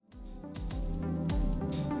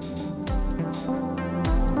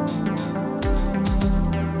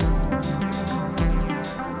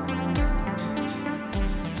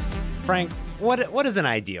Frank, what is an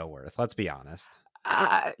idea worth? Let's be honest.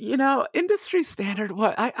 Industry standard,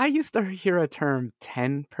 I used to hear a term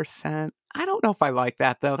 10%. I don't know if I like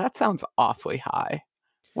that, though. That sounds awfully high.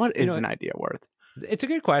 What You is know, an idea worth? it's a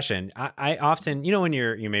good question. I often, when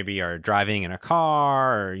you maybe are driving in a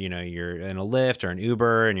car, or you're in a Lyft or an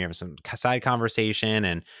Uber, and you have some side conversation,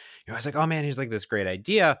 and you're always like, "Oh man, here's like this great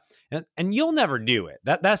idea," and you'll never do it.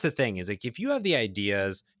 That's the thing, is like, if you have the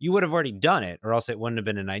ideas, you would have already done it, or else it wouldn't have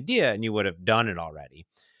been an idea, and you would have done it already.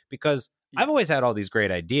 Because I've Yeah. always had all these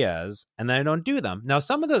great ideas, and then I don't do them. Now,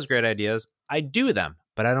 some of those great ideas, I do them,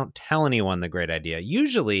 but I don't tell anyone the great idea.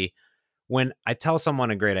 Usually, when I tell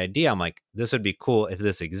someone a great idea, I'm like, this would be cool if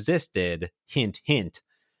this existed, hint, hint.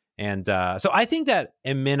 And so I think that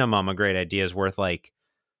at minimum, a great idea is worth like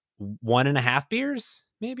 1.5 beers,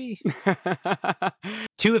 maybe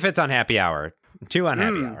two if it's on happy hour, two on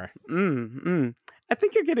happy Mm, hour. I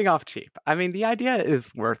think you're getting off cheap. I mean, the idea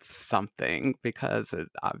is worth something because it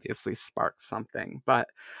obviously sparks something. But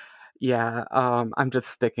yeah, I'm just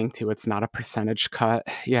sticking to it's not a percentage cut.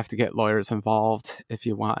 You have to get lawyers involved if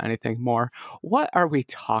you want anything more. What are we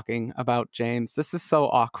talking about, James? This is so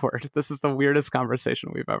awkward. This is the weirdest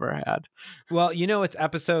conversation we've ever had. Well, it's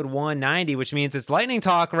episode 190, which means it's lightning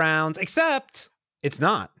talk rounds, except it's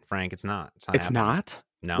not, Frank. It's not. It's not It's happening. not?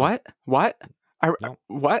 No. What? No.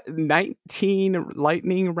 What? 19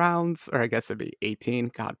 lightning rounds? Or I guess it'd be 18.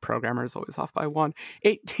 God, programmer's always off by one.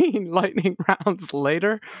 18 lightning rounds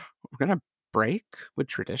later, we're going to break with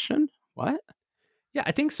tradition? What? Yeah,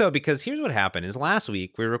 I think so, because here's what happened is last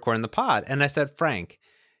week we were recording the pod, and I said, Frank,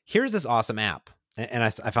 here's this awesome app. And I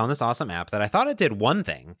found this awesome app that I thought it did one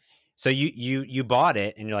thing. So you bought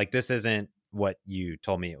it, and you're like, this isn't what you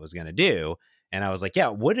told me it was going to do. And I was like, yeah,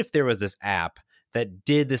 what if there was this app that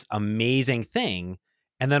did this amazing thing?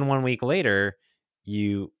 And then 1 week later,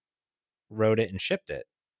 you wrote it and shipped it.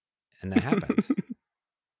 And that happened.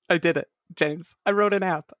 I did it, James. I wrote an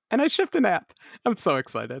app and I shipped an app. I'm so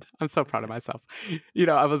excited. I'm so proud of myself.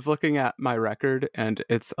 I was looking at my record and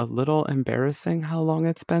it's a little embarrassing how long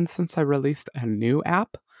it's been since I released a new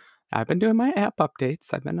app. I've been doing my app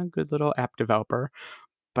updates. I've been a good little app developer,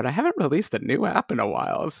 but I haven't released a new app in a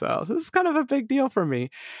while. So this is kind of a big deal for me.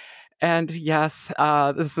 And yes,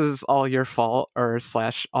 this is all your fault or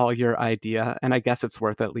slash all your idea. And I guess it's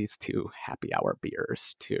worth at least 2 happy hour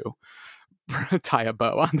beers to tie a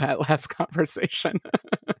bow on that last conversation.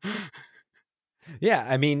 Yeah,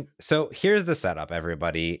 I mean, so here's the setup,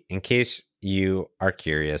 everybody, in case you are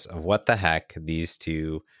curious of what the heck these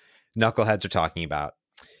two knuckleheads are talking about.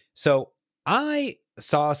 So I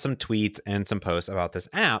saw some tweets and some posts about this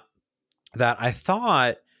app that I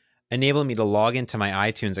thought enabled me to log into my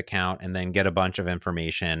iTunes account and then get a bunch of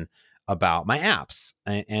information about my apps.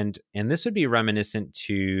 And this would be reminiscent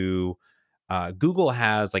to Google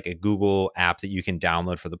has like a Google app that you can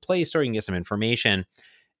download for the Play Store. You can get some information.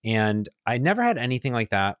 And I never had anything like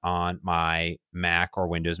that on my Mac or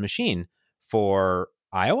Windows machine for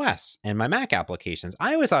iOS and my Mac applications.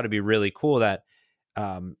 I always thought it'd be really cool that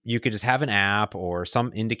you could just have an app or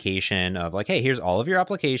some indication of like, hey, here's all of your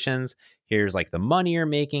applications. Here's like the money you're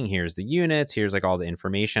making. Here's the units. Here's like all the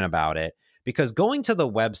information about it. Because going to the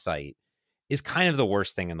website is kind of the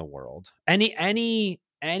worst thing in the world.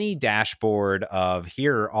 Any dashboard of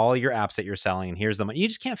here are all your apps that you're selling and here's the money. You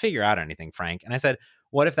just can't figure out anything, Frank. And I said,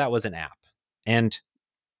 what if that was an app? And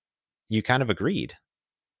you kind of agreed.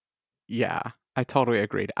 Yeah, I totally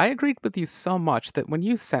agreed. I agreed with you so much that when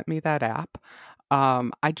you sent me that app,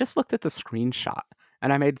 I just looked at the screenshot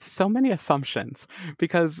and I made so many assumptions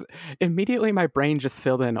because immediately my brain just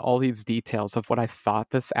filled in all these details of what I thought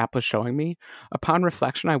this app was showing me. Upon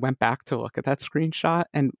reflection, I went back to look at that screenshot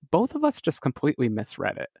and both of us just completely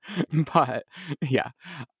misread it. But yeah,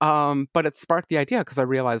 but it sparked the idea because I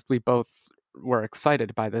realized we both were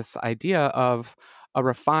excited by this idea of a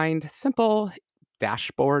refined, simple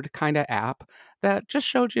dashboard kind of app that just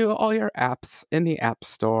showed you all your apps in the App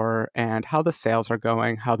Store and how the sales are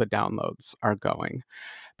going, how the downloads are going.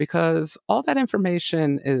 Because all that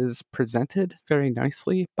information is presented very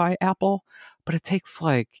nicely by Apple, but it takes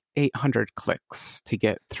like 800 clicks to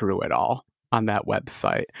get through it all on that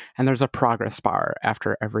website. And there's a progress bar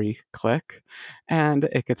after every click. And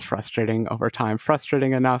it gets frustrating over time,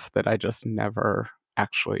 frustrating enough that I just never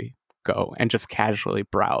actually go and just casually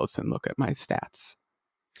browse and look at my stats.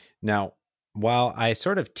 Now, while I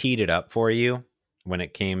sort of teed it up for you when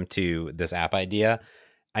it came to this app idea,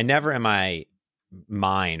 I never in my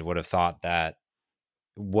mind would have thought that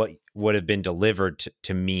what would have been delivered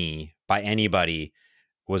to me by anybody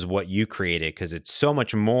was what you created, because it's so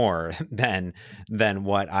much more than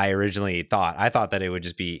what I originally thought. I thought that it would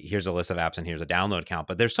just be, here's a list of apps and here's a download count,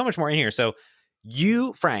 but there's so much more in here. So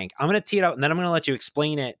you, Frank, I'm going to tee it up and then I'm going to let you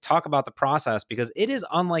explain it, talk about the process, because it is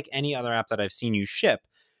unlike any other app that I've seen you ship.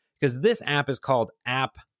 Because this app is called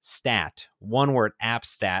App Stat, one word, App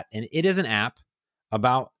Stat, and it is an app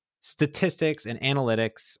about statistics and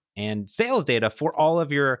analytics and sales data for all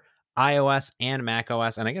of your iOS and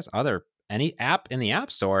macOS, and I guess any app in the App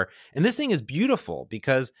Store. And this thing is beautiful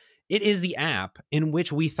because it is the app in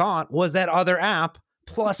which we thought was that other app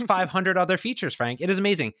plus 500 other features, Frank. It is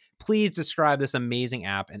amazing. Please describe this amazing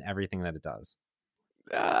app and everything that it does.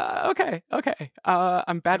 Okay.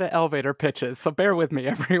 I'm bad at elevator pitches, so bear with me,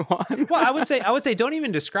 everyone. Well, I would say, don't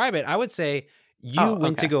even describe it. I would say you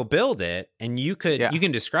went to go build it, and you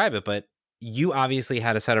can describe it, but you obviously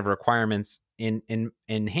had a set of requirements in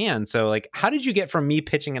hand. So, like, how did you get from me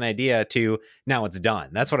pitching an idea to now it's done?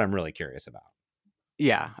 That's what I'm really curious about.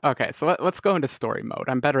 Yeah. Okay. So let's go into story mode.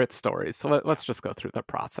 I'm better at stories, so let's just go through the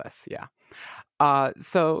process. Yeah.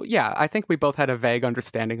 I think we both had a vague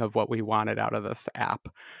understanding of what we wanted out of this app.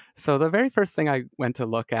 So the very first thing I went to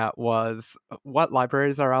look at was what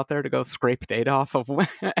libraries are out there to go scrape data off of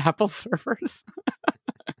Apple servers.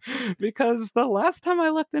 Because the last time I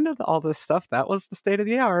looked into all this stuff, that was the state of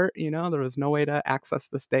the art. There was no way to access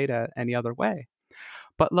this data any other way.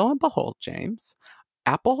 But lo and behold, James,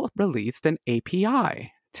 Apple released an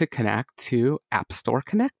API to connect to App Store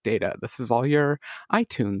Connect data. This is all your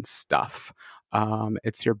iTunes stuff.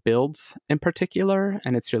 It's your builds in particular,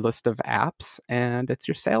 and it's your list of apps, and it's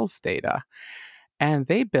your sales data. And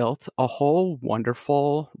they built a whole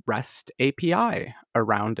wonderful REST API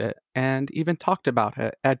around it and even talked about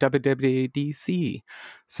it at WWDC.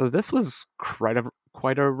 So this was quite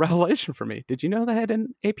a revelation for me. Did you know they had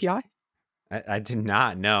an API? I did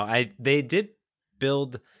not know. They did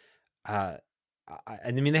build. I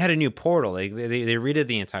mean, they had a new portal. They redid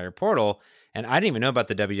the entire portal, and I didn't even know about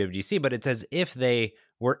the WWDC. But it's as if they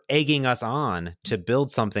were egging us on to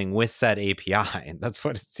build something with said API. That's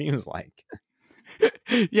what it seems like.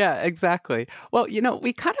 Yeah, exactly. Well,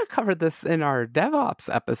 we kind of covered this in our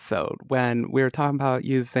DevOps episode when we were talking about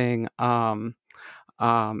using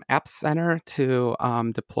App Center to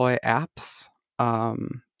deploy apps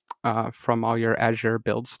from all your Azure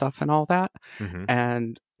build stuff and all that. Mm-hmm.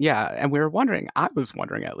 And I was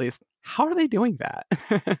wondering at least, how are they doing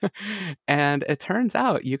that? And it turns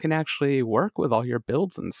out you can actually work with all your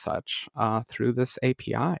builds and such through this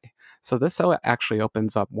API. So this actually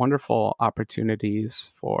opens up wonderful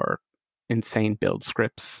opportunities for insane build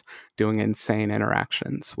scripts, doing insane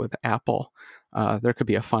interactions with Apple. There could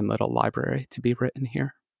be a fun little library to be written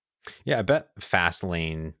here. Yeah, I bet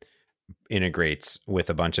Fastlane integrates with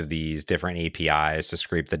a bunch of these different APIs to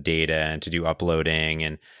scrape the data and to do uploading,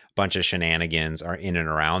 and a bunch of shenanigans are in and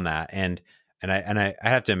around that. And I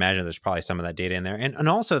have to imagine there's probably some of that data in there. And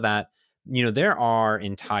also that, there are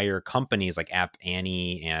entire companies like App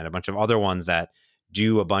Annie and a bunch of other ones that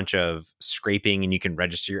do a bunch of scraping, and you can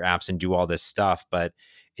register your apps and do all this stuff. But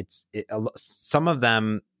some of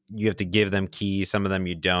them you have to give them keys, some of them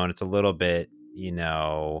you don't. It's a little bit,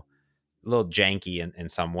 a little janky in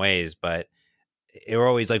some ways, but it were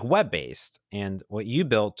always like web-based. And what you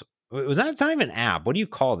built was not even an app. What do you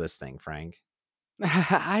call this thing, Frank?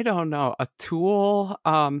 I don't know. A tool?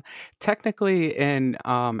 Technically, in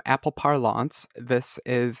Apple parlance, this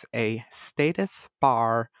is a status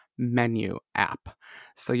bar menu app.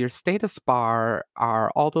 So your status bar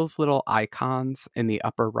are all those little icons in the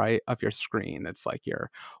upper right of your screen. It's like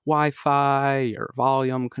your Wi-Fi, your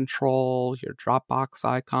volume control, your Dropbox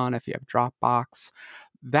icon if you have Dropbox.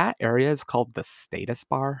 That area is called the status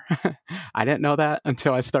bar. I didn't know that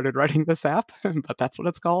until I started writing this app, but that's what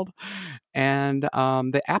it's called. And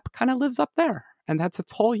the app kind of lives up there. And that's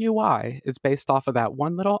its whole UI is based off of that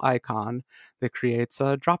one little icon that creates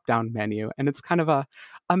a drop-down menu. And it's kind of a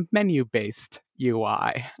menu-based UI.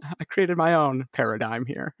 I created my own paradigm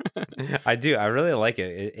here. I do. I really like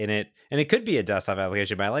it. And it could be a desktop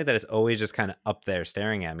application, but I like that it's always just kind of up there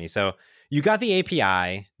staring at me. So you got the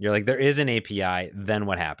API. You're like, there is an API. Then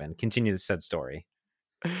what happened? Continue the said story.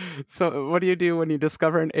 So what do you do when you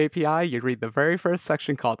discover an API? You read the very first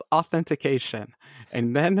section called authentication,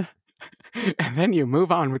 and then you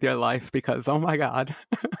move on with your life because, oh my God.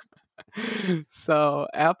 So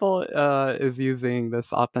Apple is using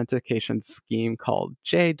this authentication scheme called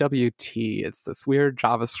JWT. It's this weird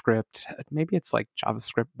JavaScript. Maybe it's like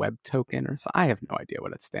JavaScript Web Token or so. I have no idea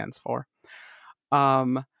what it stands for.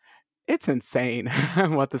 it's insane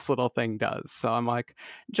what this little thing does. So I'm like,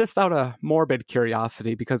 just out of morbid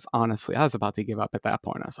curiosity, because honestly, I was about to give up at that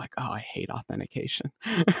point. I was like, oh, I hate authentication.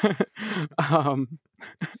 um,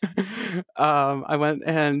 I went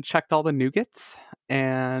and checked all the NuGets,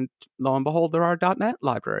 and lo and behold, there are .NET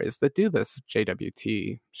libraries that do this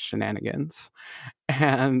JWT shenanigans.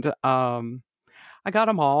 And I got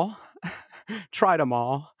them all, tried them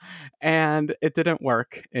all, and it didn't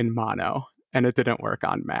work in mono. And it didn't work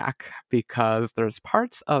on Mac because there's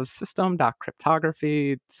parts of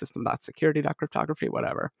system.cryptography, system.security.cryptography,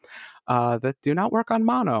 whatever, that do not work on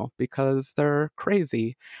mono because they're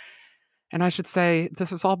crazy. And I should say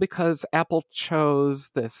this is all because Apple chose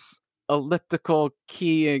this elliptical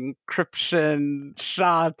key encryption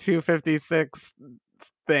SHA-256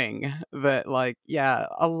 thing that, like, yeah,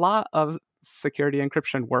 a lot of security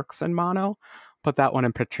encryption works in mono, but that one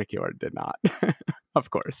in particular did not, of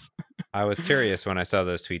course. I was curious when I saw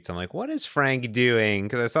those tweets. I'm like, what is Frank doing?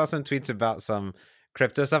 Because I saw some tweets about some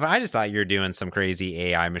crypto stuff. I just thought you're doing some crazy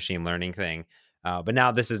AI machine learning thing. But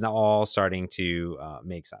now this is all starting to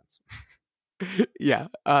make sense. Yeah,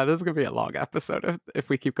 this is gonna be a long episode if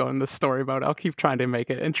we keep going this story mode. I'll keep trying to make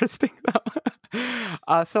it interesting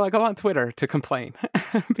though. So I go on Twitter to complain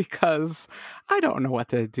because I don't know what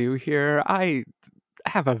to do here. I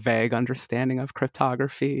have a vague understanding of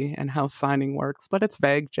cryptography and how signing works, but it's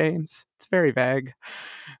vague, James. It's very vague.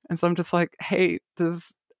 And so I'm just like, hey,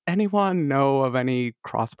 does anyone know of any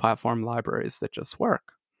cross-platform libraries that just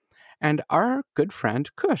work? And our good friend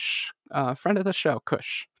Kush, friend of the show,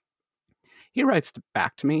 Kush, he writes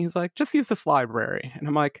back to me. He's like, just use this library. And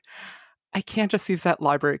I'm like, I can't just use that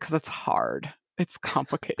library because it's hard. It's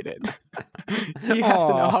complicated. You have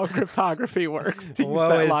to know how cryptography works to use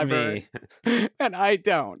that library. Me. And I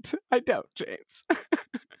don't. I don't, James.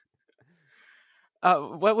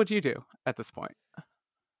 What would you do at this point?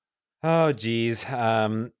 Oh, geez.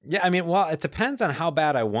 Yeah, I mean, well, it depends on how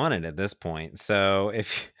bad I want it at this point. So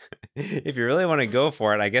if you really want to go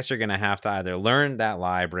for it, I guess you're going to have to either learn that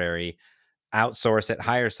library, outsource it,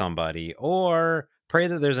 hire somebody, or pray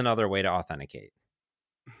that there's another way to authenticate.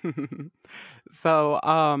 So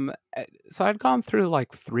I'd gone through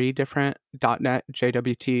like 3 different .NET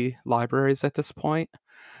JWT libraries at this point.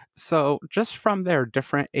 So just from their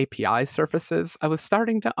different API surfaces, I was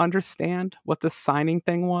starting to understand what the signing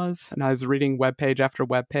thing was, and I was reading web page after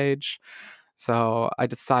web page. So I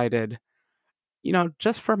decided,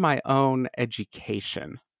 just for my own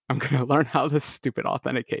education, I'm going to learn how this stupid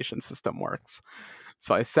authentication system works.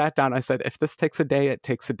 So I sat down, I said, if this takes a day, it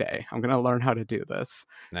takes a day. I'm going to learn how to do this.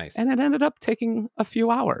 Nice. And it ended up taking a few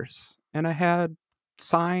hours. And I had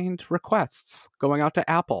signed requests going out to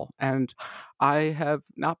Apple. And I have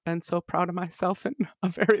not been so proud of myself in a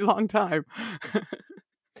very long time.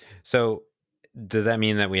 So does that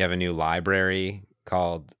mean that we have a new library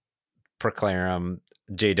called Proclarum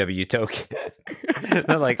JW Token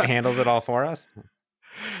that like handles it all for us?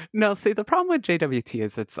 No, see, the problem with JWT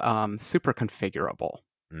is it's super configurable.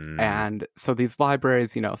 And so these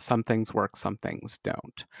libraries, some things work, some things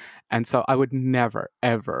don't. And so I would never,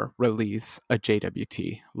 ever release a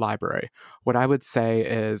JWT library. What I would say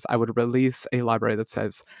is I would release a library that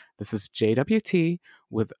says, this is JWT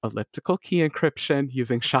with elliptical key encryption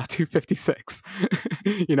using SHA-256.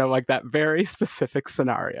 Like that very specific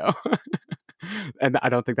scenario. And I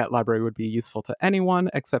don't think that library would be useful to anyone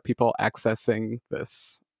except people accessing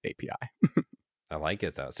this API. I like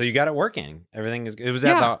it though. So you got it working. Everything is. It was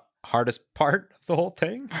that the hardest part of the whole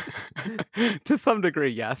thing. To some degree,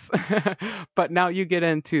 yes. But now you get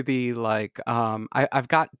into the I've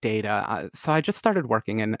got data. So I just started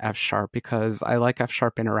working in F# because I like F#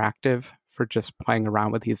 Interactive for just playing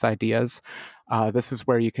around with these ideas. This is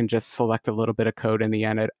where you can just select a little bit of code in the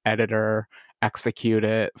editor, execute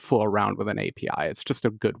it, fool around with an API. It's just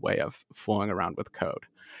a good way of fooling around with code.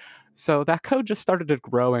 So that code just started to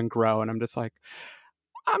grow and grow, and I'm just like,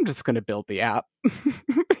 I'm just going to build the app.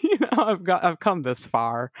 I've come this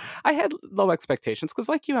far. I had low expectations because,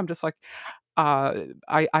 like you, I'm just like,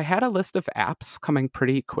 I had a list of apps coming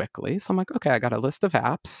pretty quickly. So I'm like, okay, I got a list of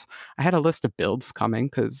apps. I had a list of builds coming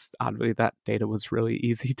because oddly that data was really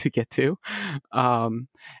easy to get to. And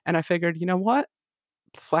I figured, you know what?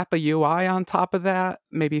 Slap a UI on top of that,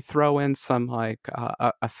 maybe throw in some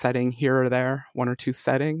a setting here or there, 1 or 2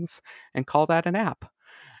 settings, and call that an app.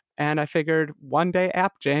 And I figured, one day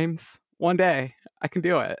app, James. One day I can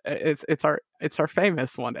do it. It's our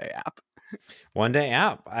famous one day app. One day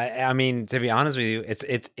app. I mean, to be honest with you,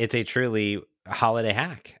 it's a truly holiday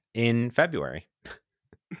hack in February.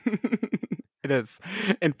 It It is.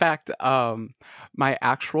 In fact, my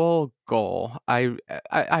actual goal, I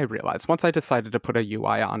realized once I decided to put a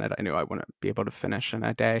UI on it, I knew I wouldn't be able to finish in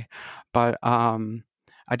a day. But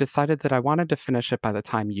I decided that I wanted to finish it by the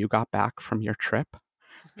time you got back from your trip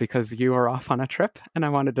because you were off on a trip and I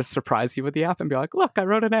wanted to surprise you with the app and be like, look, I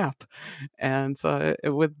wrote an app. And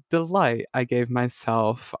with delight, I gave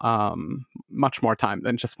myself much more time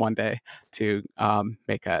than just one day to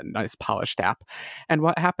make a nice polished app. And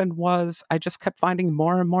what happened was I just kept finding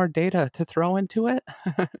more and more data to throw into it.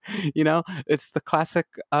 It's the classic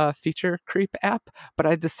feature creep app, but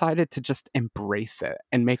I decided to just embrace it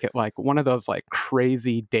and make it like one of those like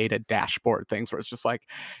crazy data dashboard things where it's just like,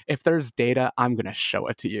 if there's data, I'm going to show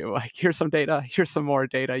it to you. Like, here's some data, here's some more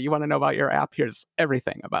data. You want to know about your app? Here's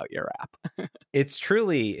everything about your app. It's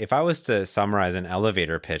truly, if I was to summarize an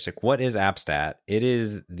elevator pitch, like what is AppStat? It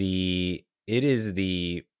is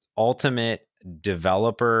the ultimate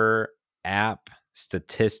developer app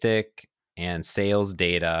statistic and sales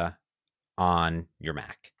data on your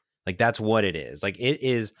Mac. Like that's what it is. Like it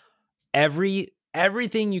is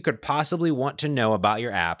everything you could possibly want to know about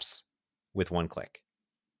your apps with one click.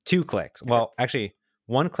 2 clicks. Well, actually,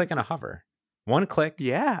 1 click and a hover. 1 click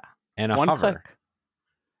Yeah. and a One hover. click.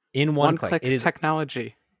 In one click. Click It is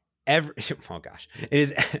technology. oh gosh. It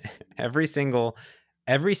is every single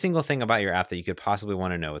thing about your app that you could possibly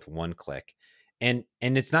want to know with 1 click. And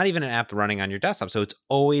it's not even an app running on your desktop, so it's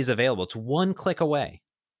always available. It's 1 click away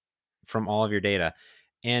from all of your data.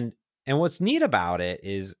 And what's neat about it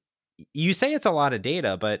is you say it's a lot of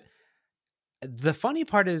data, but the funny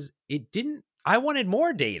part is I wanted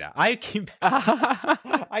more data. I came to you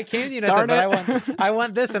and I said, but I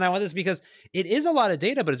want this and I want this because it is a lot of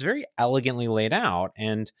data, but it's very elegantly laid out.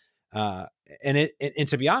 And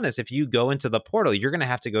to be honest, if you go into the portal, you're going to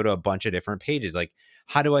have to go to a bunch of different pages. Like,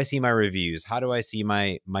 how do I see my reviews? How do I see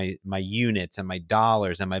my units and my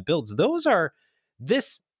dollars and my builds? Those are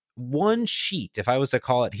this one sheet. If I was to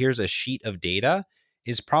call it, here's a sheet of data,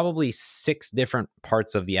 is probably 6 different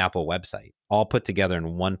parts of the Apple website, all put together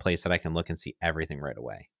in one place that I can look and see everything right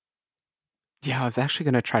away. Yeah, I was actually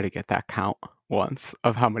going to try to get that count once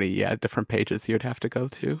of how many different pages you'd have to go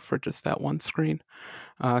to for just that one screen.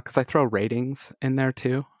 Because I throw ratings in there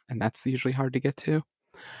too, and that's usually hard to get to.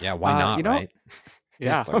 Yeah, why not, right?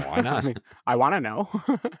 Yeah, like, why not? I mean, I want to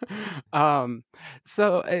know.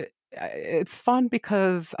 So it's fun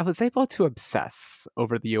because I was able to obsess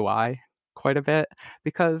over the UI quite a bit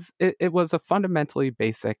because it was a fundamentally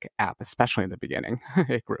basic app, especially in the beginning.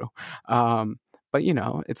 It grew. But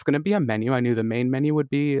it's going to be a menu. I knew the main menu would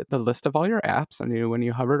be the list of all your apps. I knew when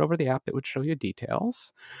you hovered over the app, it would show you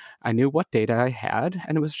details. I knew what data I had,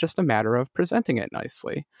 and it was just a matter of presenting it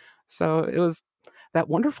nicely. So it was that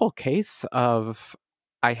wonderful case of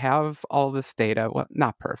I have all this data. Well,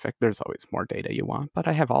 not perfect. There's always more data you want, but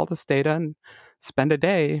I have all this data and spend a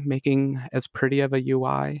day making as pretty of a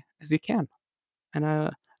UI as you can. And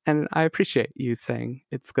I appreciate you saying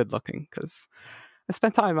it's good looking because I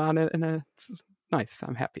spent time on it and it's nice.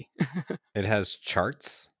 I'm happy. It has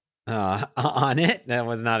charts on it. I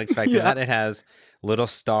was not expecting that. It has little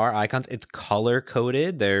star icons. It's color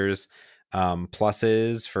coded. There's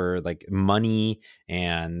pluses for like money,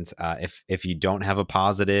 and if you don't have a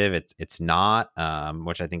positive, it's not,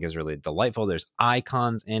 which I think is really delightful. There's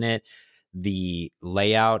icons in it. The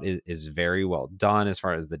layout is very well done as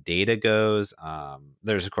far as the data goes.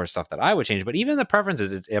 There's of course stuff that I would change, but even the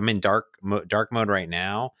preferences, I'm in dark mode right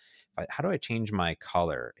now. How do I change my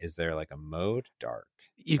color? Is there like a mode? Dark.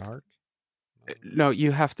 No,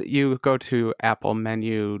 you go to Apple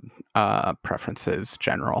menu, preferences,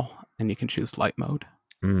 general, and you can choose light mode.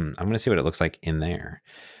 I'm going to see what it looks like in there.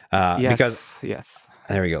 Yes.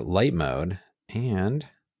 There we go. Light mode, and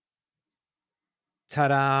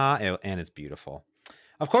ta-da. And it's beautiful.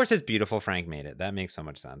 Of course it's beautiful. Frank made it. That makes so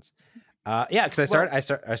much sense. Because I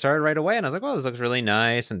started right away and I was like, well, this looks really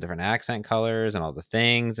nice and different accent colors and all the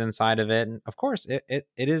things inside of it. And of course it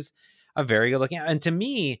is a very good looking. And to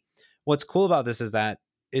me, what's cool about this is that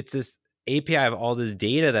it's this API of all this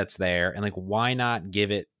data that's there, and like, why not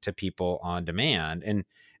give it to people on demand? And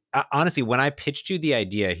honestly, when I pitched you the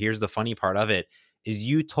idea, here's the funny part of it is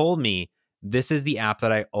you told me this is the app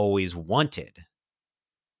that I always wanted.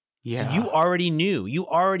 Yeah. So you already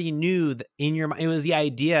knew that in your mind, it was the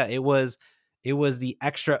idea. It was the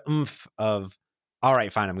extra oomph of, all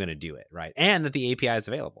right, fine, I'm going to do it. Right. And that the API is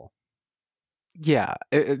available. Yeah,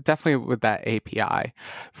 definitely with that API.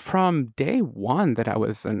 From day one that I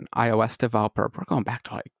was an iOS developer, we're going back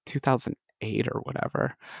to like 2008 or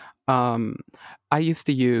whatever. I used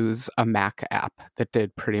to use a Mac app that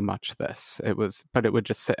did pretty much this. But it would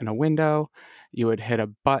just sit in a window. You would hit a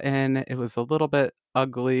button. It was a little bit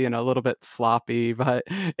ugly and a little bit sloppy, but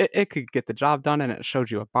it could get the job done, and it showed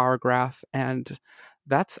you a bar graph. And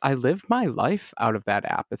I lived my life out of that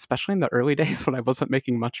app, especially in the early days when I wasn't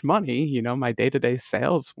making much money. My day-to-day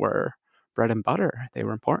sales were bread and butter. They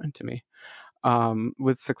were important to me.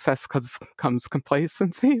 With success comes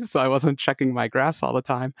complacency, so I wasn't checking my graphs all the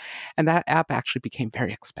time. And that app actually became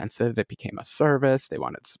very expensive. It became a service. They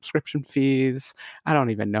wanted subscription fees. I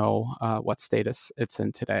don't even know what status it's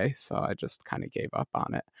in today, so I just kind of gave up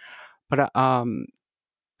on it. But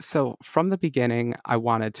so from the beginning, I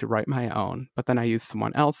wanted to write my own, but then I used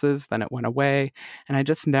someone else's, then it went away, and I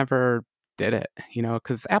just never did it,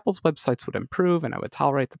 because Apple's websites would improve and I would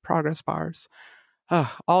tolerate the progress bars.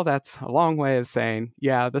 All that's a long way of saying,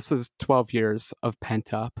 yeah, this is 12 years of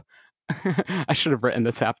pent up. I should have written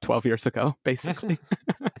this app 12 years ago, basically.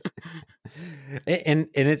 And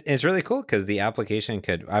it's really cool because the application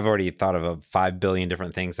I've already thought of 5 billion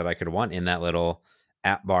different things that I could want in that little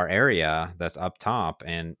app bar area that's up top,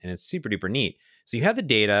 and it's super duper neat. So you had the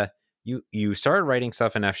data, you started writing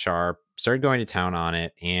stuff in F Sharp, started going to town on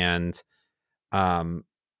it, and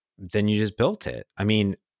then you just built it. I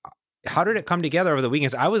mean, how did it come together over the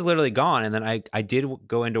weekends? I was literally gone, and then I did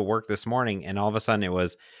go into work this morning, and all of a sudden it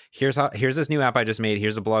was, here's this new app I just made.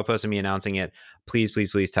 Here's a blog post of me announcing it. Please,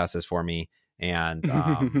 please, please test this for me. And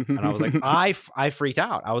I was like, I freaked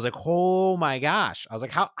out. I was like, oh my gosh. I was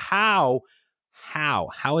like, how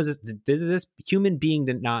is this? This human being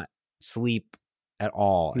did not sleep at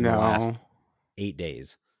all in the last 8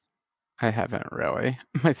 days. I haven't really.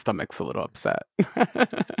 My stomach's a little upset.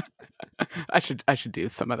 I should do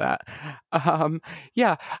some of that. The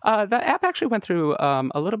app actually went through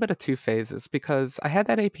a little bit of two phases, because I had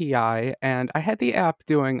that API and I had the app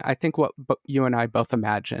doing, I think, what you and I both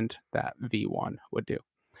imagined that V1 would do.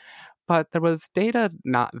 But there was data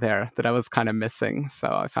not there that I was kind of missing. So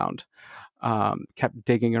I found, kept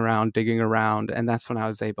digging around, and that's when I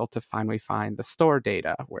was able to finally find the store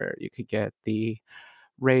data, where you could get the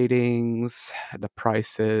ratings, the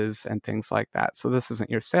prices, and things like that. So this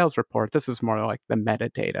isn't your sales report. This is more like the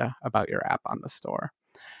metadata about your app on the store.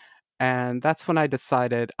 And that's when I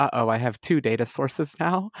decided, I have two data sources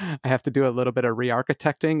now. I have to do a little bit of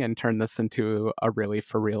re-architecting and turn this into a really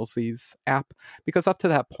for realsies app. Because up to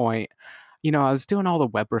that point, I was doing all the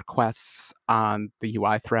web requests on the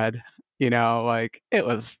UI thread. Like, it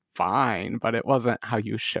was fine, but it wasn't how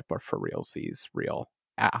you ship a for realsies real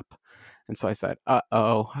app. And so I said, I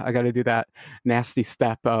got to do that nasty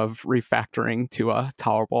step of refactoring to a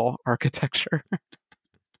tolerable architecture.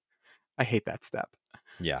 I hate that step.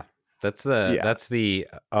 Yeah. This was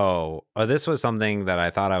something that I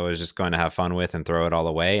thought I was just going to have fun with and throw it all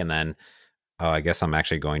away. And then, I guess I'm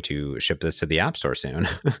actually going to ship this to the App Store soon.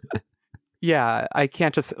 Yeah, I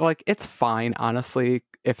can't just, like, it's fine, honestly,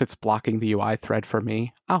 if it's blocking the UI thread for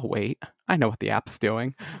me. I'll wait. I know what the app's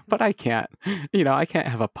doing, but I can't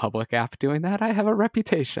have a public app doing that. I have a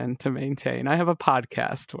reputation to maintain. I have a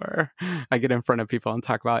podcast where I get in front of people and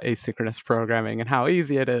talk about asynchronous programming and how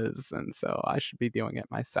easy it is. And so I should be doing it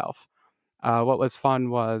myself. What was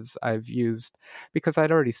fun was because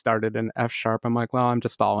I'd already started in F Sharp, I'm like, well, I'm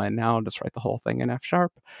just all in now. I'll just write the whole thing in F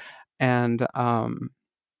Sharp. And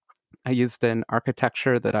I used an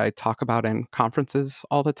architecture that I talk about in conferences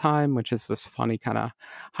all the time, which is this funny kind of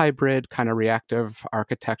hybrid, kind of reactive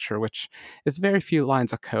architecture, which is very few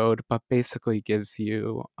lines of code, but basically gives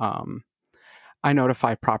you, I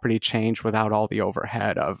notify property change without all the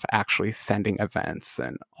overhead of actually sending events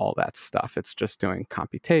and all that stuff. It's just doing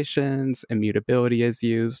computations, immutability is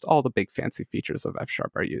used, all the big fancy features of F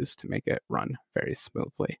Sharp are used to make it run very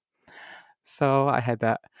smoothly. So I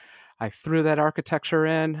threw that architecture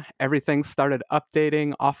in, everything started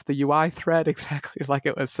updating off the UI thread exactly like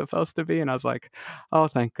it was supposed to be. And I was like, oh,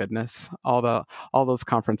 thank goodness. All those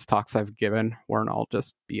conference talks I've given weren't all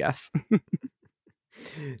just BS.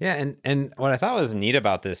 Yeah. And what I thought was neat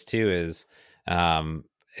about this too is as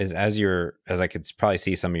I could probably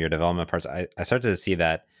see some of your development parts, I started to see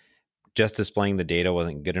that just displaying the data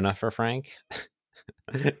wasn't good enough for Frank.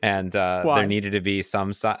 And there needed to be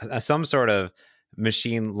some sort of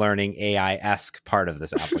machine learning AI-esque part of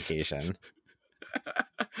this application.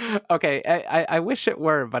 Okay, I wish it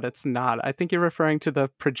were, but it's not. I think you're referring to the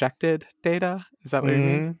projected data. Is that what you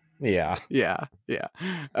mean? Yeah.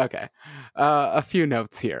 Okay. A few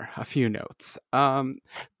notes here. The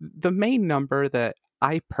main number that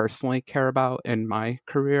I personally care about in my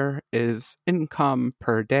career is income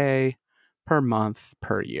per day, per month,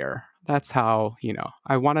 per year. That's how,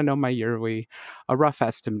 I want to know a rough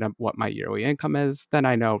estimate of what my yearly income is. Then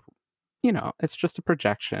I know, it's just a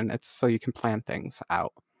projection. It's so you can plan things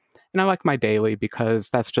out. And I like my daily because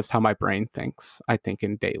that's just how my brain thinks. I think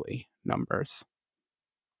in daily numbers.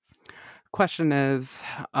 Question is,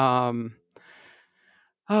 oh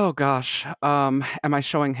gosh, am I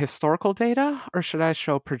showing historical data or should I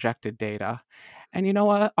show projected data? And you know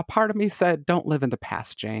what? A part of me said, don't live in the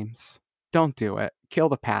past, James. Don't do it. Kill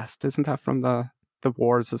the past. Isn't that from the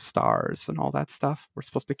Wars of Stars and all that stuff? We're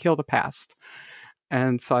supposed to kill the past.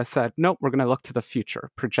 And so I said, nope, we're going to look to the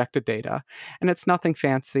future, projected data. And it's nothing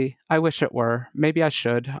fancy. I wish it were. Maybe I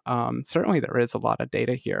should. Certainly, there is a lot of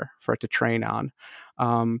data here for it to train on.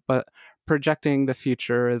 But projecting the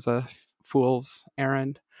future is a fool's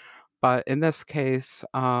errand. But in this case,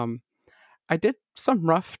 I did some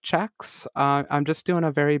rough checks. I'm just doing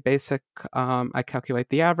a very basic, I calculate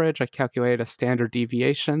the average, I calculate a standard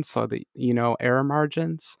deviation, so that, error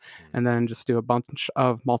margins, and then just do a bunch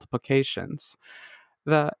of multiplications.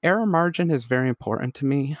 The error margin is very important to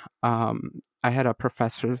me. I had a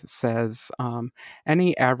professor that says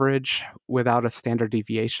any average without a standard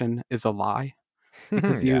deviation is a lie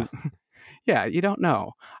because Yeah. yeah, you don't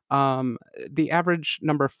know. The average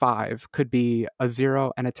number 5 could be a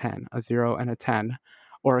 0 and a 10, a 0 and a 10,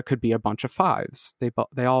 or it could be a bunch of 5s.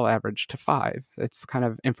 They all average to 5. It's kind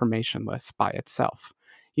of informationless by itself.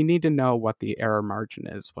 You need to know what the error margin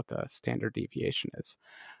is, what the standard deviation is.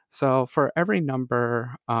 So for every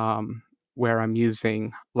number where I'm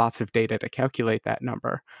using lots of data to calculate that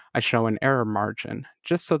number, I show an error margin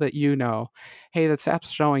just so that you know, hey, this app's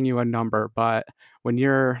showing you a number, but when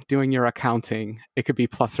you're doing your accounting, it could be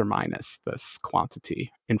plus or minus this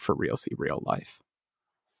quantity in for real life.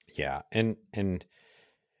 Yeah. And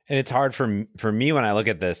it's hard for me when I look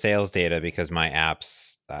at the sales data because my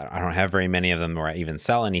apps, I don't have very many of them where I even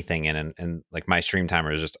sell anything in. And like my Stream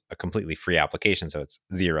Timer is just a completely free application. So it's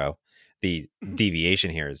 0. The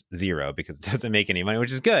deviation here is 0 because it doesn't make any money,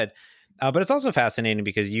 which is good. But it's also fascinating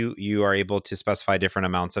because you are able to specify different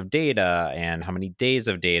amounts of data and how many days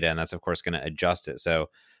of data. And that's, of course, going to adjust it. So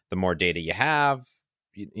the more data you have,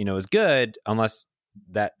 is good, unless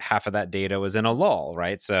that half of that data was in a lull,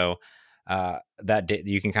 right? So that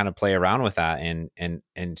you can kind of play around with that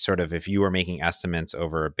and sort of, if you were making estimates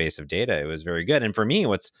over a base of data, it was very good. And for me,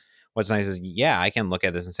 what's nice is, I can look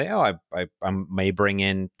at this and say, oh, I may bring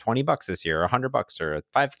in $20 this year, or $100 or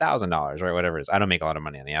 $5,000, right? Whatever it is. I don't make a lot of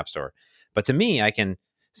money on the App Store, but to me, I can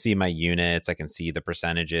see my units, I can see the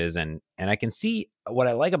percentages, and I can see what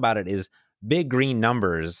I like about it is big green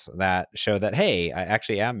numbers that show that, hey, I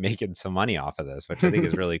actually am making some money off of this, which I think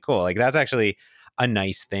is really cool. Like that's actually a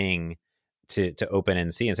nice thing to open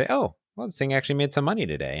and see and say, oh, well, this thing actually made some money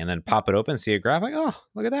today, and then pop it open, see a graph, like, oh,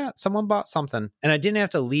 look at that, someone bought something. And I didn't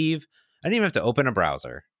even have to open a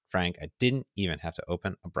browser, Frank. I didn't even have to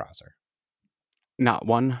open a browser. Not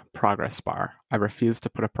one progress bar. I refuse to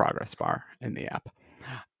put a progress bar in the app.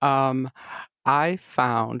 I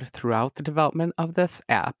found throughout the development of this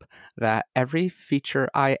app that every feature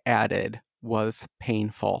I added was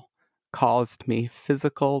painful, caused me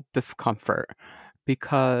physical discomfort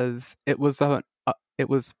because it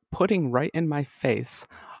was putting right in my face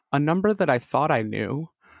a number that I thought I knew.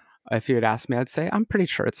 If you had asked me, I'd say, I'm pretty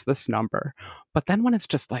sure it's this number. But then when it's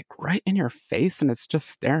just like right in your face and it's just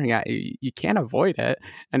staring at you, you can't avoid it.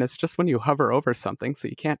 And it's just when you hover over something, so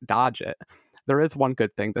you can't dodge it. There is one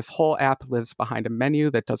good thing. This whole app lives behind a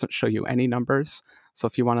menu that doesn't show you any numbers. So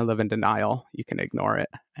if you want to live in denial, you can ignore it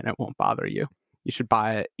and it won't bother you. You should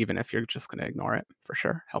buy it even if you're just going to ignore it, for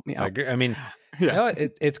sure. Help me out. I agree. I mean, Yeah.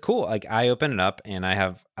 it's cool. Like I open it up and I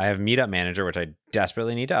have Meetup Manager, which I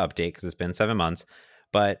desperately need to update because it's been 7 months.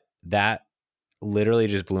 But that literally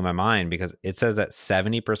just blew my mind because it says that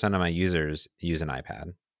 70% of my users use an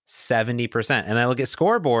iPad. 70%. And I look at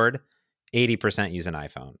Scoreboard, 80% use an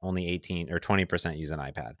iPhone. Only 18 or 20% use an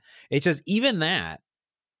iPad. It's just, even that,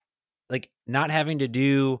 like not having to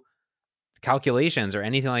do calculations or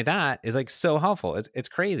anything like that is like so helpful. It's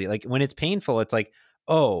crazy. Like when it's painful, it's like,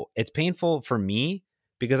 oh, it's painful for me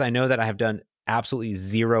because I know that I have done absolutely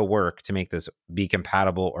zero work to make this be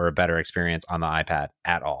compatible or a better experience on the iPad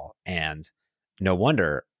at all. And no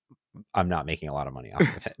wonder I'm not making a lot of money off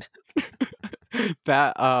of it.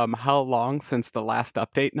 That how long since the last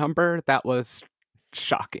update number? That was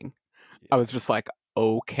shocking. I was just like,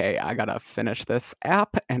 okay, I gotta finish this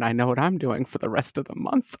app and I know what I'm doing for the rest of the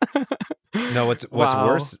month. No, what's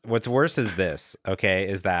Wow. worse is this, okay,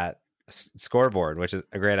 is that Scoreboard, which is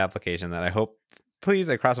a great application that I hope, please,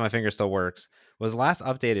 I cross my fingers, still works, was last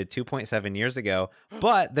updated 2.7 years ago,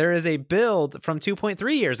 but there is a build from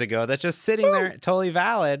 2.3 years ago that's just sitting there, totally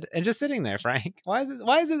valid, and just sitting there, Frank. Why is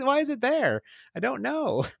it there? I don't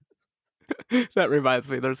know. That reminds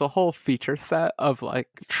me, there's a whole feature set of like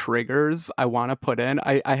triggers I want to put in.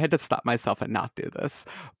 I had to stop myself and not do this,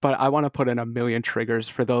 but I want to put in a million triggers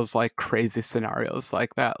for those like crazy scenarios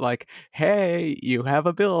like that. Like, hey, you have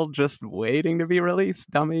a build just waiting to be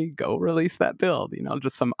released, dummy. Go release that build.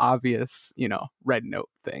 Just some obvious, red note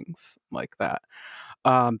things like that.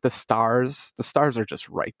 The stars are just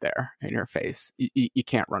right there in your face. You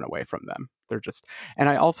can't run away from them. They're just, and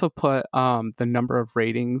I also put the number of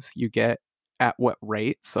ratings you get at what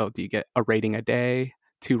rate. So do you get a rating a day,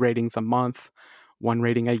 2 ratings a month, 1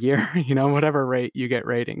 rating a year? Whatever rate you get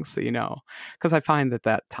ratings, so because I find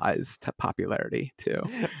that ties to popularity too.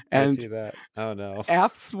 I And see that. Oh no.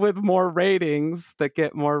 apps with more ratings that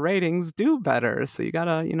get more ratings do better. So you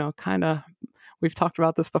gotta, kind of. We've talked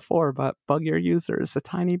about this before, but bug your users a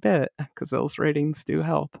tiny bit because those ratings do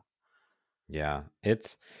help. Yeah,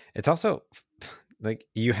 it's also like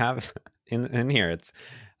you have in here. It's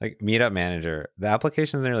like Meetup Manager. The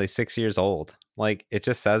application is nearly 6 years old. Like it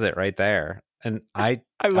just says it right there, and I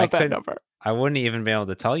I love that couldn't. number. I wouldn't even be able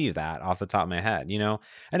to tell you that off the top of my head,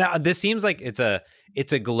 And this seems like it's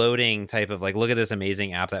a gloating type of like, look at this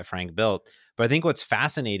amazing app that Frank built. But I think what's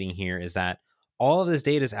fascinating here is that all of this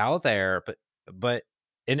data is out there, but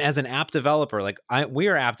and as an app developer, like we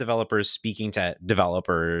are app developers speaking to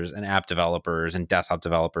developers and app developers and desktop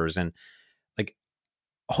developers, and like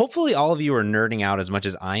hopefully all of you are nerding out as much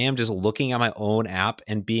as I am, just looking at my own app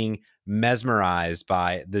and being mesmerized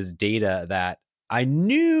by this data that I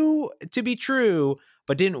knew to be true,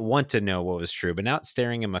 but didn't want to know what was true. But now it's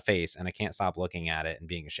staring in my face and I can't stop looking at it and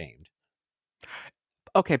being ashamed.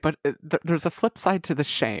 Okay, but there's a flip side to the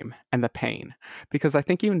shame and the pain because I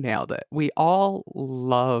think you nailed it. We all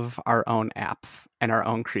love our own apps and our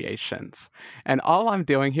own creations. And all I'm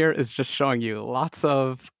doing here is just showing you lots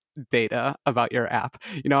of data about your app.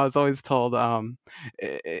 I was always told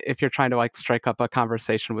if you're trying to like strike up a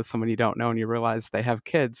conversation with someone you don't know and you realize they have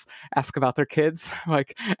kids, ask about their kids,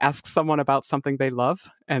 like ask someone about something they love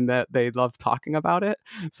and that they love talking about it.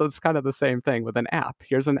 So it's kind of the same thing with an app.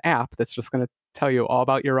 Here's an app that's just going to tell you all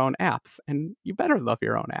about your own apps, and you better love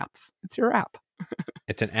your own apps. It's your app.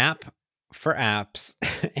 It's an app for apps,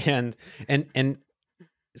 and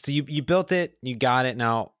so you built it, you got it.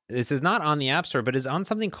 Now this is not on the App Store, but is on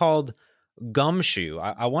something called Gumshoe.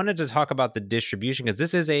 I wanted to talk about the distribution because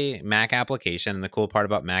this is a Mac application, and the cool part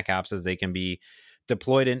about Mac apps is they can be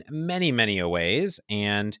deployed in many, many ways.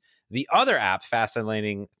 And the other app,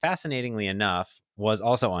 fascinatingly enough, was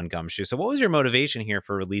also on Gumshoe. So, what was your motivation here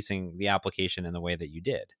for releasing the application in the way that you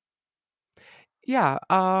did? Yeah.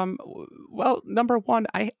 Well, number one,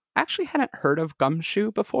 I actually hadn't heard of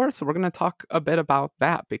Gumshoe before, so we're going to talk a bit about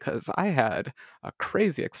that because I had a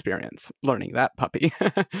crazy experience learning that puppy.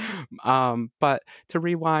 But to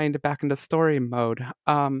rewind back into story mode,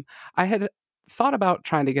 I had thought about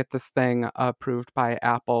trying to get this thing approved by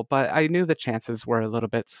Apple, but I knew the chances were a little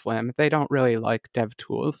bit slim. They don't really like dev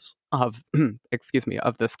tools of, excuse me,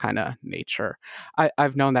 of this kind of nature.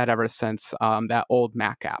 I've known that ever since that old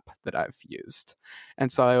Mac app that I've used. And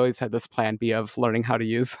so I always had this plan B of learning how to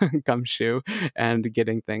use Gumshoe and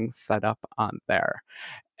getting things set up on there.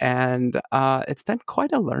 And it's been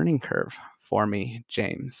quite a learning curve for me,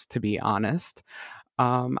 James, to be honest.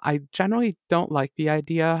 I generally don't like the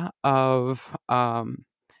idea of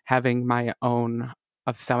having my own,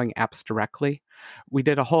 of selling apps directly. We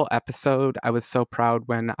did a whole episode. I was so proud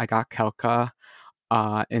when I got Kelka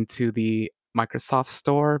into the Microsoft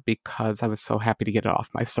Store because I was so happy to get it off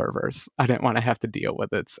my servers. I didn't want to have to deal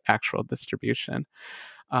with its actual distribution.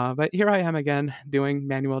 But here I am again doing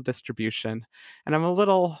manual distribution, and I'm a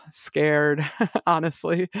little scared,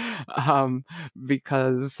 honestly, um,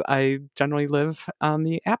 because I generally live on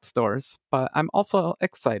the app stores. But I'm also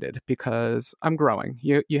excited because I'm growing.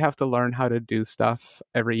 You have to learn how to do stuff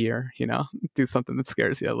every year. Do something that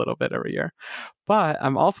scares you a little bit every year. But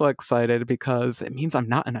I'm also excited because it means I'm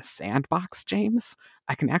not in a sandbox, James.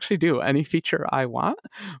 I can actually do any feature I want,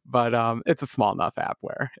 but it's a small enough app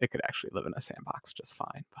where it could actually live in a sandbox just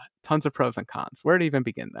fine. But tons of pros and cons. Where to even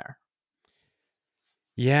begin there?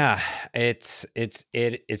 Yeah, it's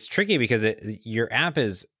tricky because your app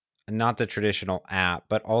is not the traditional app,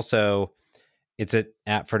 but also it's an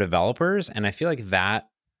app for developers, and I feel like that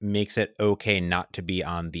makes it okay not to be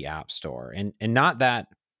on the App Store, and not that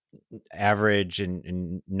average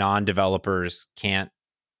and non-developers can't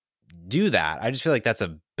do that. I just feel like that's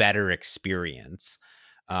a better experience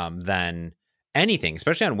than anything,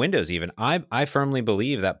 especially on Windows. Even I firmly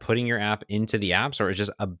believe that putting your app into the App Store is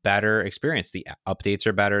just a better experience. The updates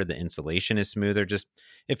are better, the installation is smoother. Just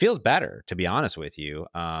it feels better, to be honest with you.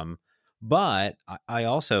 But I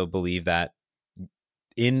also believe that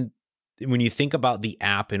in when you think about the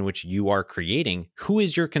app in which you are creating, who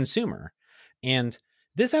is your consumer? And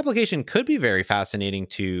this application could be very fascinating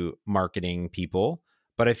to marketing people,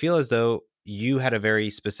 but I feel as though you had a very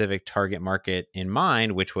specific target market in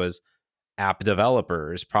mind, which was app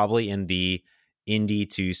developers, probably in the indie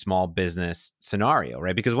to small business scenario,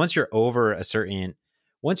 right? Because once you're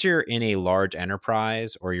in a large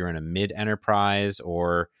enterprise or you're in a mid enterprise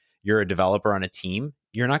or you're a developer on a team,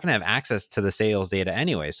 you're not going to have access to the sales data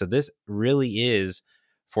anyway. So this really is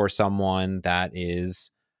for someone that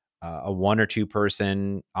is a one or two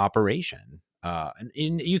person operation.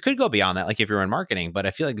 And you could go beyond that, like if you're in marketing, but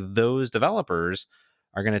I feel like those developers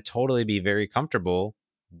are going to totally be very comfortable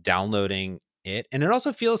downloading it. And it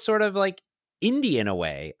also feels sort of like indie in a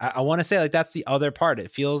way. I want to say like that's the other part.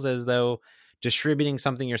 It feels as though distributing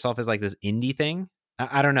something yourself is like this indie thing.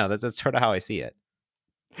 I don't know. That's sort of how I see it.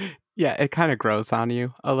 Yeah, it kind of grows on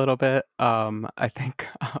you a little bit. I think,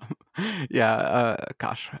 yeah,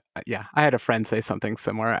 gosh, yeah, I had a friend say something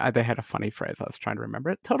similar. They had a funny phrase. I was trying to remember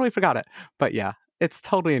it. Totally forgot it. But yeah, it's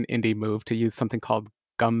totally an indie move to use something called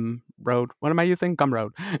Gumroad. What am I using?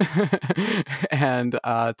 Gumroad. And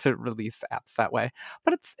to release apps that way.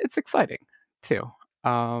 But it's exciting too.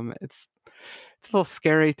 It's a little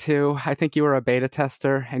scary too. I think you were a beta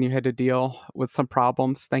tester and you had to deal with some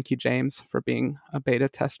problems. Thank you, James, for being a beta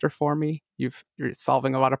tester for me. You're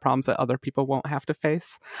solving a lot of problems that other people won't have to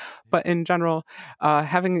face. But in general,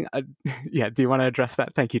 having a yeah, do you want to address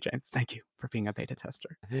that? Thank you, James. Thank you for being a beta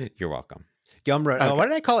tester. You're welcome. Gumroad. Okay. Why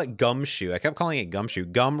did I call it Gumshoe? I kept calling it Gumshoe.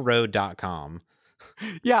 Gumroad.com.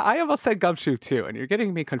 Yeah, I almost said Gumshoe too, and you're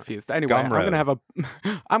getting me confused. Anyway, I'm Gumroad. gonna have a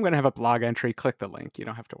I'm gonna have a blog entry. Click the link. You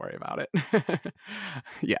don't have to worry about it.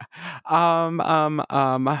 Yeah.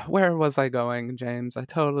 Where was I going, James? I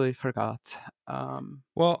totally forgot.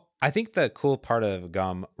 Well, I think the cool part of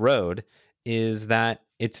Gumroad is that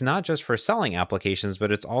it's not just for selling applications,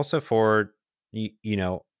 but it's also for you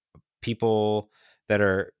know people that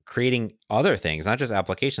are creating other things, not just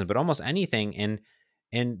applications, but almost anything.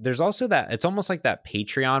 And there's also that it's almost like that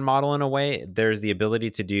Patreon model in a way. There's the ability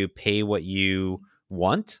to do pay what you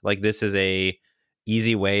want. Like this is a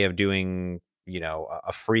easy way of doing,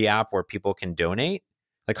 a free app where people can donate.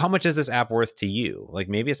 Like how much is this app worth to you? Like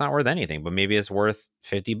maybe it's not worth anything, but maybe it's worth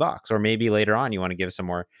 $50, or maybe later on you want to give some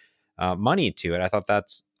more money to it. I thought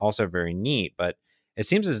that's also very neat, but it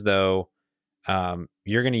seems as though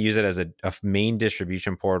you're going to use it as a main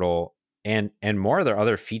distribution portal, and more. Are there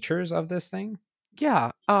other features of this thing?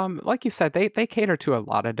 Yeah, like you said, they cater to a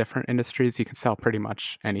lot of different industries. You can sell pretty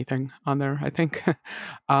much anything on there, I think. But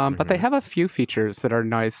they Mm-hmm. have a few features that are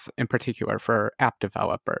nice, in particular for app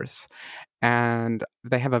developers. And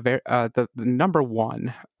they have the number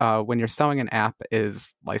one when you're selling an app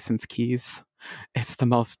is license keys. It's the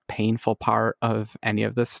most painful part of any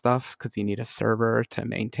of this stuff because you need a server to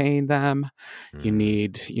maintain them. You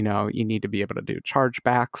need to be able to do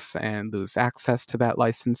chargebacks and lose access to that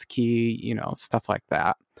license key, stuff like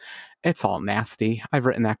that. It's all nasty. I've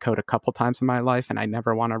written that code a couple times in my life and I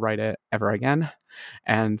never want to write it ever again.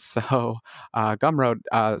 And so Gumroad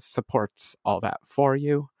supports all that for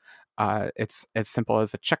you. It's as simple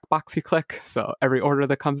as a checkbox you click. So every order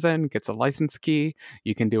that comes in gets a license key.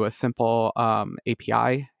 You can do a simple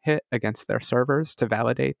API hit against their servers to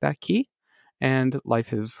validate that key, and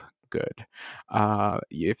life is good.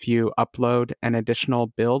 If you upload an additional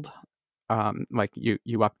build, like you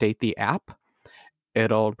update the app,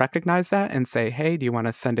 it'll recognize that and say, hey, do you want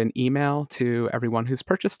to send an email to everyone who's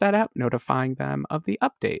purchased that app, notifying them of the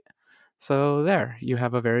update? So there, you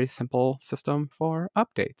have a very simple system for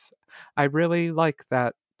updates. I really like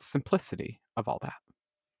that simplicity of all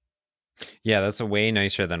that. Yeah, that's a way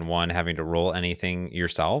nicer than one having to roll anything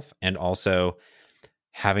yourself, and also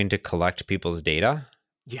having to collect people's data,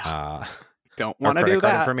 Yeah, uh, don't or want to credit do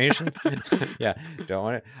card that. information. Yeah, don't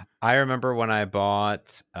want it. I remember when I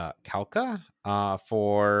bought Calca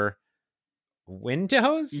for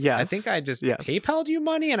Windows. I think Yes, I just yes. PayPal'd you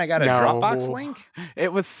money and I got a Dropbox No, link.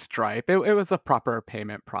 it was Stripe. It was a proper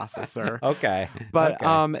payment processor. Okay. But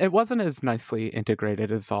Okay. it wasn't as nicely integrated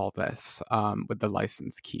as all this with the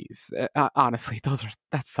license keys. Honestly,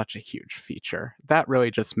 that's such a huge feature. That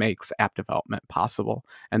really just makes app development possible,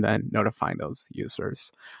 and then notifying those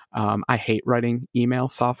users. I hate writing email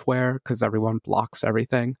software because everyone blocks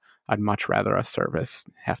everything. I'd much rather a service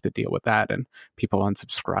have to deal with that and people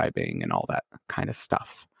unsubscribing and all that kind of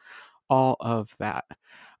stuff. All of that.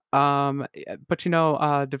 But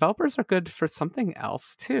developers are good for something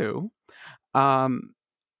else too. Um,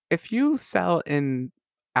 if you sell in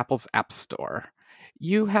Apple's App Store,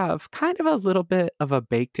 you have kind of a little bit of a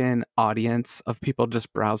baked in audience of people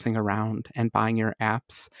just browsing around and buying your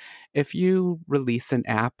apps. If you release an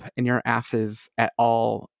app and your app is at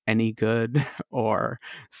all any good or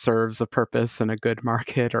serves a purpose in a good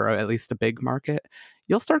market or at least a big market,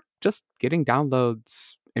 you'll start just getting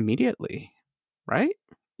downloads immediately, right?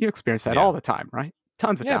 You experience that Yeah. all the time, right?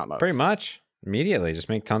 Tons of Yeah, pretty downloads. much. Immediately, just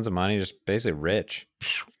make tons of money, just basically rich.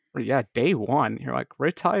 Yeah, day one, you're like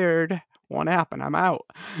retired, one app, and I'm out.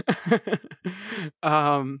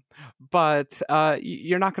 um, but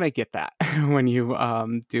you're not going to get that when you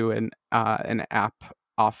do an app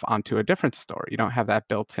off onto a different store. You don't have that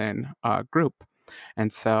built-in group,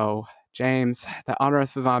 and so James, the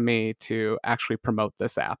onus is on me to actually promote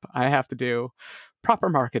this app. I have to do proper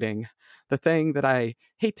marketing, the thing that I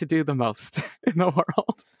hate to do the most in the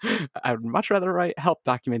world. I'd much rather write help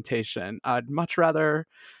documentation. I'd much rather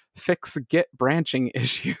fix Git branching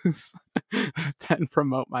issues than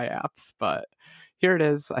promote my apps. But here it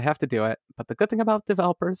is. I have to do it. But the good thing about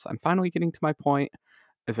developers, I'm finally getting to my point,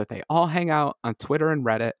 is that they all hang out on Twitter and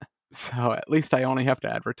Reddit. So at least I only have to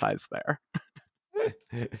advertise there.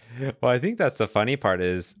 Well, I think that's the funny part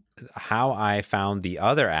is how I found the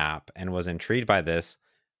other app and was intrigued by this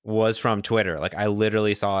was from Twitter. Like I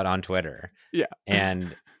literally saw it on Twitter. Yeah.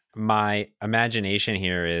 And my imagination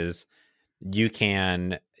here is you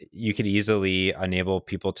could easily enable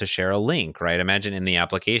people to share a link, right? Imagine in the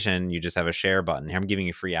application you just have a share button. Here I'm giving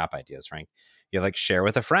you free app ideas, Frank. You like share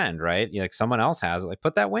with a friend, right? You like someone else has it. Like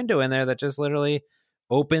put that window in there that just literally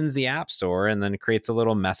opens the app store and then creates a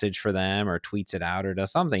little message for them or tweets it out or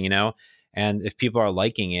does something, And if people are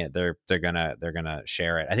liking it, they're gonna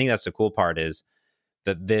share it. I think that's the cool part is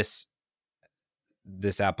that this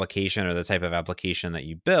application or the type of application that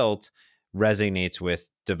you built resonates with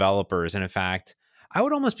developers. And in fact, I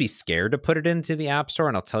would almost be scared to put it into the App Store.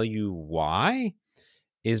 And I'll tell you why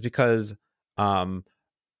is because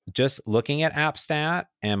just looking at AppStat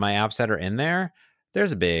and my apps that are in there,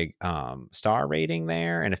 there's a big star rating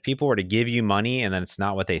there. And if people were to give you money and then it's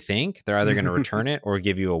not what they think, they're either going to return it or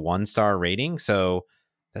give you a 1-star rating. So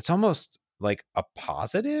that's almost like a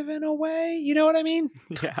positive in a way. You know what I mean?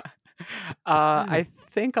 Yeah. I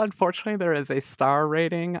think, unfortunately, there is a star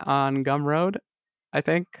rating on Gumroad. I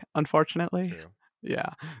think, unfortunately. True.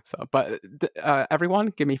 Yeah. So, but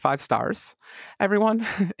everyone, give me 5 stars. Everyone,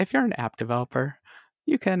 if you're an app developer,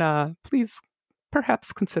 you can please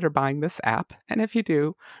perhaps consider buying this app. And if you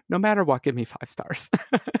do, no matter what, give me 5 stars.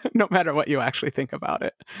 No matter what you actually think about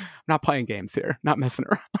it. I'm not playing games here, not messing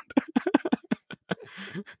around.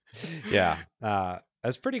 Yeah.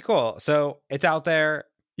 That's pretty cool. So it's out there.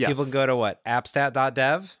 Yes. People can go to what?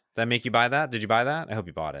 Appstat.dev? That make you buy that? Did you buy that? I hope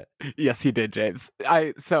you bought it. Yes, you did, James.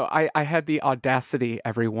 I had the audacity,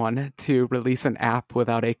 everyone, to release an app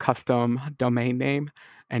without a custom domain name.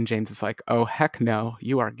 And James is like, oh, heck no,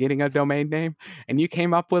 you are getting a domain name. And you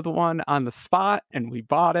came up with one on the spot and we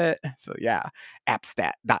bought it. So yeah,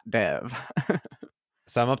 appstat.dev.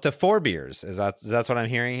 So I'm up to 4 beers. Is that what I'm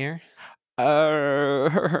hearing here? Boy,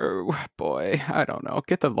 I don't know.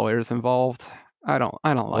 Get the lawyers involved. I don't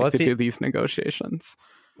like to do these negotiations.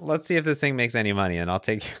 Let's see if this thing makes any money, and I'll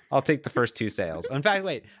take the first 2 sales. In fact,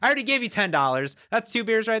 wait, I already gave you $10. That's 2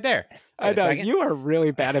 beers right there. I know you are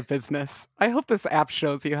really bad at business. I hope this app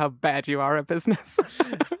shows you how bad you are at business.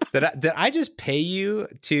 Did I just pay you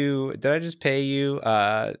to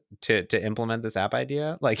implement this app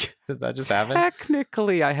idea? Like, did that just happen?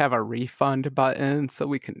 Technically, I have a refund button, so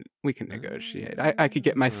we can negotiate. I could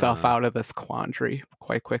get myself out of this quandary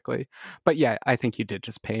quite quickly. But yeah, I think you did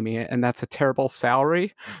just pay me, and that's a terrible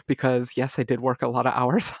salary because yes, I did work a lot of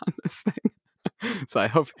hours on this thing. So I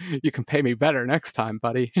hope you can pay me better next time,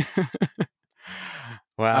 buddy.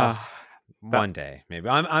 Well, one day maybe.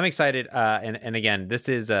 I'm excited. And again, this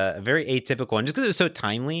is a very atypical one just because it was so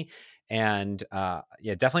timely. And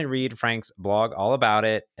yeah, definitely read Frank's blog all about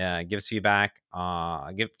it. Give us feedback.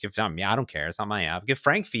 Give me. I don't care. It's not my app. Give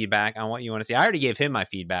Frank feedback on what you want to see. I already gave him my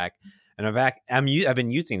feedback, and I've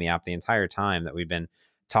been using the app the entire time that we've been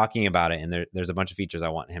talking about it. And there's a bunch of features I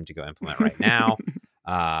want him to go implement right now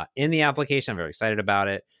in the application. I'm very excited about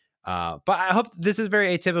it. But I hope this is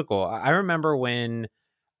very atypical. I remember when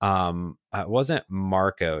it wasn't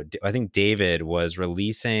Marco. I think David was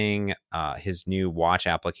releasing his new watch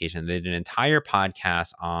application. They did an entire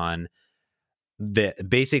podcast on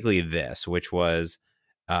basically this, which was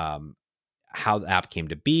how the app came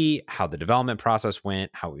to be, how the development process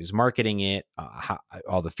went, how he was marketing it,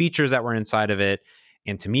 all the features that were inside of it.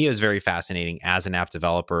 And to me, it was very fascinating as an app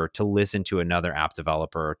developer to listen to another app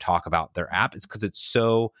developer talk about their app. It's because it's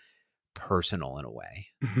so personal in a way.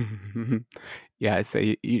 Yeah, I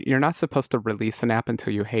say you're not supposed to release an app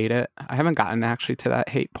until you hate it. I haven't gotten actually to that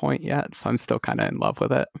hate point yet, so I'm still kind of in love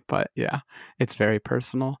with it. But yeah, it's very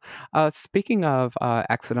personal. Speaking of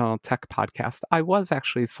Accidental Tech Podcast, I was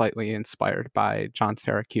actually slightly inspired by John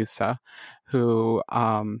Siracusa, who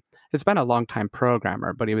has been a longtime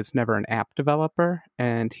programmer, but he was never an app developer,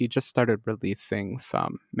 and he just started releasing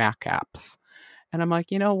some Mac apps. And I'm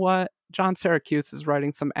like, you know what? John Syracuse is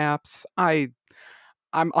writing some apps.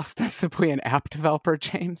 I'm ostensibly an app developer,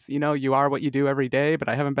 James. You know, you are what you do every day, but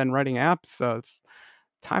I haven't been writing apps, so it's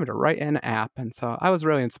time to write an app. And so I was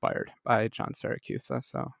really inspired by John Syracuse.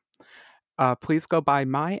 So please go buy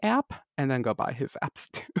my app and then go buy his apps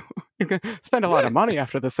too. You're going to spend a lot of money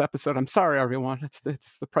after this episode. I'm sorry, everyone. It's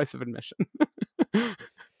the price of admission.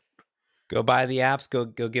 Go buy the apps. Go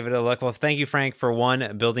give it a look. Well, thank you, Frank, for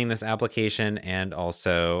building this application and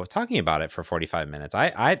also talking about it for 45 minutes.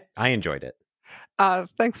 I enjoyed it.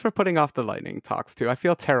 Thanks for putting off the lightning talks too. I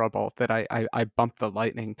feel terrible that I bumped the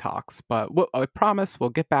lightning talks, but I promise we'll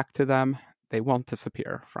get back to them. They won't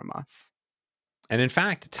disappear from us. And in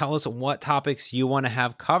fact, tell us what topics you want to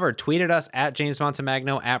have covered. Tweet at us at James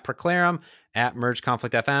Montemagno, at Proclarum, at Merge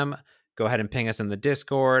Conflict FM. Go ahead and ping us in the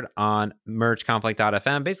Discord on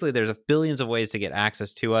mergeconflict.fm. Basically, there's billions of ways to get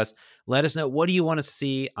access to us. Let us know, what do you want to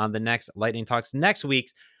see on the next Lightning Talks next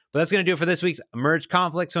week? But that's going to do it for this week's Merge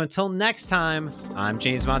Conflict. So until next time, I'm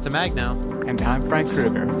James Montemagno. And I'm Frank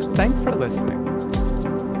Krueger. Thanks for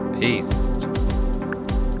listening. Peace.